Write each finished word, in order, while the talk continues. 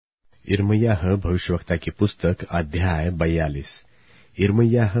यिर्मयाह भविष्यवक्ता की पुस्तक अध्याय 42।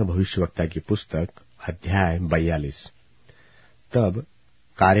 यिर्मयाह भविष्यवक्ता की पुस्तक अध्याय 42। तब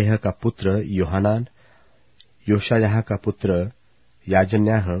कारेह का पुत्र योहानान, योशायाह का पुत्र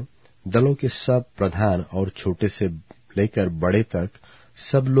याजन्याह, दलों के सब प्रधान और छोटे से लेकर बड़े तक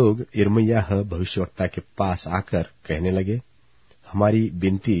सब लोग यिर्मयाह भविष्यवक्ता के पास आकर कहने लगे, हमारी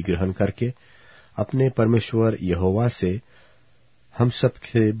विनती ग्रहण करके अपने परमेश्वर यहोवा से हम सब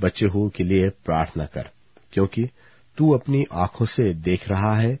के बचे हुओं के लिए प्रार्थना कर, क्योंकि तू अपनी आंखों से देख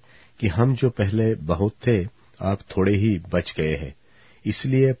रहा है कि हम जो पहले बहुत थे अब थोड़े ही बच गए हैं।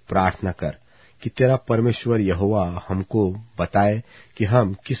 इसलिए प्रार्थना कर कि तेरा परमेश्वर यहोवा हमको बताए कि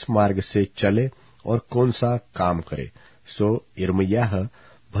हम किस मार्ग से चले और कौन सा काम करे। सो यिर्मयाह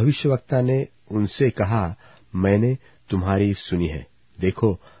भविष्यवक्ता ने उनसे कहा, मैंने तुम्हारी सुनी है।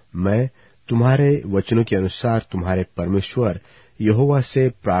 देखो, मैं तुम्हारे वचनों के अनुसार तुम्हारे परमेश्वर यहोवा से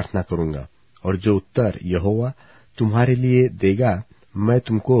प्रार्थना करूंगा, और जो उत्तर यहोवा तुम्हारे लिए देगा मैं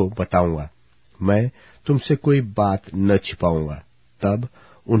तुमको बताऊंगा। मैं तुमसे कोई बात न छिपाऊंगा। तब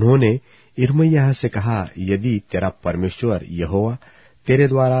उन्होंने यिर्मयाह से कहा, यदि तेरा परमेश्वर यहोवा तेरे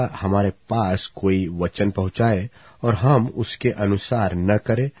द्वारा हमारे पास कोई वचन पहुंचाए और हम उसके अनुसार न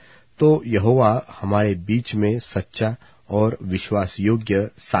करें, तो यहोवा हमारे बीच में सच्चा और विश्वास योग्य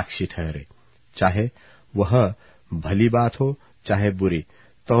साक्षी ठहरे, चाहे वह भली बात हो चाहे बुरी,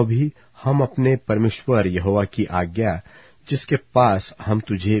 तो भी हम अपने परमेश्वर यहोवा की आज्ञा जिसके पास हम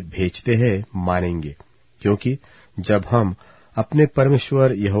तुझे भेजते हैं मानेंगे। क्योंकि जब हम अपने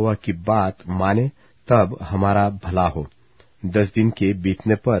परमेश्वर यहोवा की बात माने तब हमारा भला हो। 10 दिन के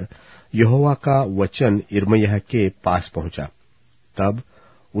बीतने पर यहोवा का वचन यिर्मयाह के पास पहुंचा। तब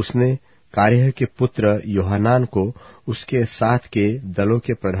उसने कारेह के पुत्र योहानान को, उसके साथ के दलों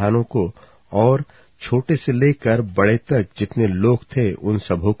के प्रधानों को और छोटे से लेकर बड़े तक जितने लोग थे उन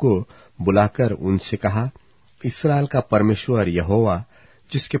सबों को बुलाकर उनसे कहा, इस्राएल का परमेश्वर यहोवा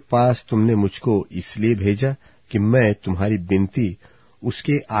जिसके पास तुमने मुझको इसलिए भेजा कि मैं तुम्हारी विनती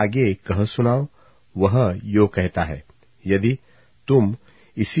उसके आगे कह सुनाऊं, वह यो कहता है, यदि तुम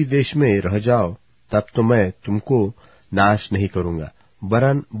इसी देश में रह जाओ तब तो मैं तुमको नाश नहीं करूंगा,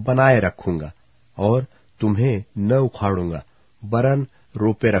 वरन बनाए रखूंगा, और तुम्हें न उखाड़ूंगा, वरन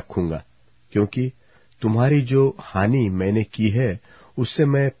रोपे रखूंगा। क्योंकि तुम्हारी जो हानि मैंने की है उससे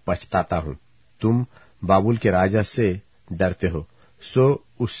मैं पछताता हूं। तुम बाबुल के राजा से डरते हो, सो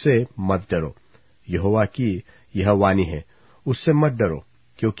उससे मत डरो। यहोवा की यह वाणी है, उससे मत डरो,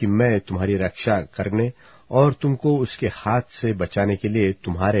 क्योंकि मैं तुम्हारी रक्षा करने और तुमको उसके हाथ से बचाने के लिए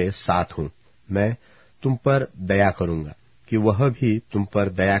तुम्हारे साथ हूं। मैं तुम पर दया करूंगा कि वह भी तुम पर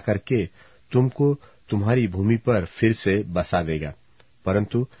दया करके तुमको तुम्हारी भूमि पर फिर से बसा देगा।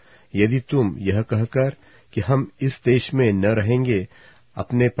 परंतु यदि तुम यह कहकर कि हम इस देश में न रहेंगे,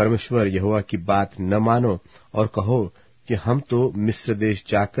 अपने परमेश्वर यहोवा की बात न मानो और कहो कि हम तो मिस्र देश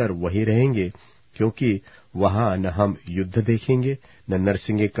जाकर वहीं रहेंगे, क्योंकि वहां न हम युद्ध देखेंगे, न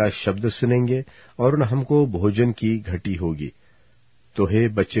नरसिंगे का शब्द सुनेंगे, और न हमको भोजन की घटी होगी, तो हे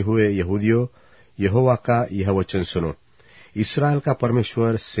बचे हुए यहूदियों, यहोवा का यह वचन सुनो। इस्राएल का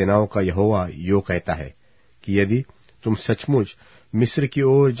परमेश्वर सेनाओं का यहोवा यो कहता है कि यदि तुम सचमुच मिस्र की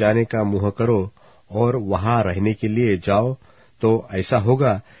ओर जाने का मुंह करो और वहां रहने के लिए जाओ, तो ऐसा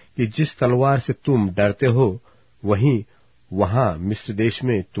होगा कि जिस तलवार से तुम डरते हो वहीं वहां मिस्र देश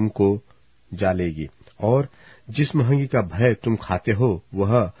में तुमको जा लेगी, और जिस महंगी का भय तुम खाते हो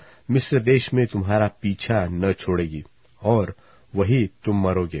वह मिस्र देश में तुम्हारा पीछा न छोड़ेगी, और वही तुम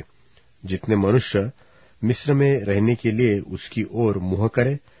मरोगे। जितने मनुष्य मिस्र में रहने के लिए उसकी ओर मुंह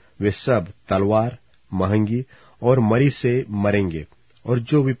करे, वे सब तलवार, महंगी और मरी से मरेंगे, और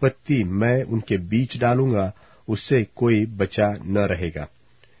जो विपत्ति मैं उनके बीच डालूंगा उससे कोई बचा न रहेगा।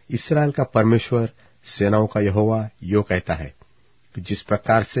 इस्राएल का परमेश्वर सेनाओं का यहोवा यो कहता है कि जिस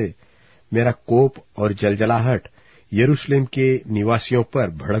प्रकार से मेरा कोप और जलजलाहट यरूशलेम के निवासियों पर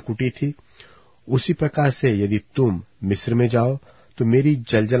भड़क उठी थी, उसी प्रकार से यदि तुम मिस्र में जाओ तो मेरी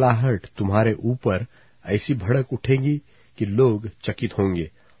जलजलाहट तुम्हारे ऊपर ऐसी भड़क उठेगी कि लोग चकित होंगे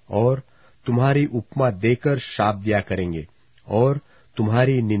और तुम्हारी उपमा देकर शाप दिया करेंगे और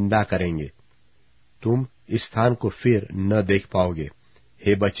तुम्हारी निंदा करेंगे। तुम इस स्थान को फिर न देख पाओगे।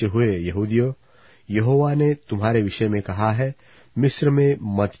 हे बचे हुए यहूदियों, यहोवा ने तुम्हारे विषय में कहा है, मिस्र में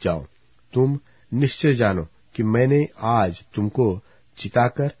मत जाओ। तुम निश्चय जानो कि मैंने आज तुमको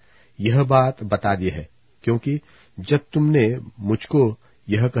चिताकर यह बात बता दी है, क्योंकि जब तुमने मुझको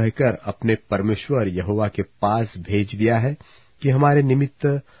यह कहकर अपने परमेश्वर यहोवा के पास भेज दिया है कि हमारे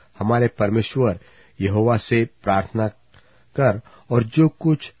निमित्त हमारे परमेश्वर यहोवा से प्रार्थना कर और जो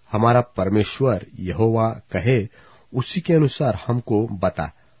कुछ हमारा परमेश्वर यहोवा कहे उसी के अनुसार हमको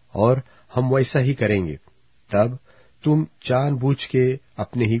बता, और हम वैसा ही करेंगे। तब तुम जानबूझ के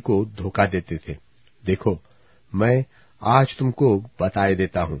अपने ही को धोखा देते थे। देखो, मैं आज तुमको बताए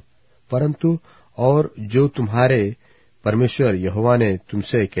देता हूं, परंतु और जो तुम्हारे परमेश्वर यहोवा ने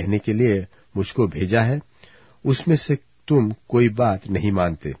तुमसे कहने के लिए मुझको भेजा है, उसमें से तुम कोई बात नहीं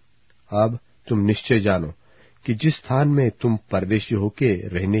मानते। अब तुम निश्चय जानो कि जिस स्थान में तुम परदेशी होके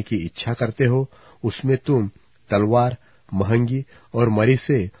रहने की इच्छा करते हो, उसमें तुम तलवार, महंगी और मरी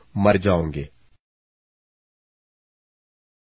से मर जाओगे।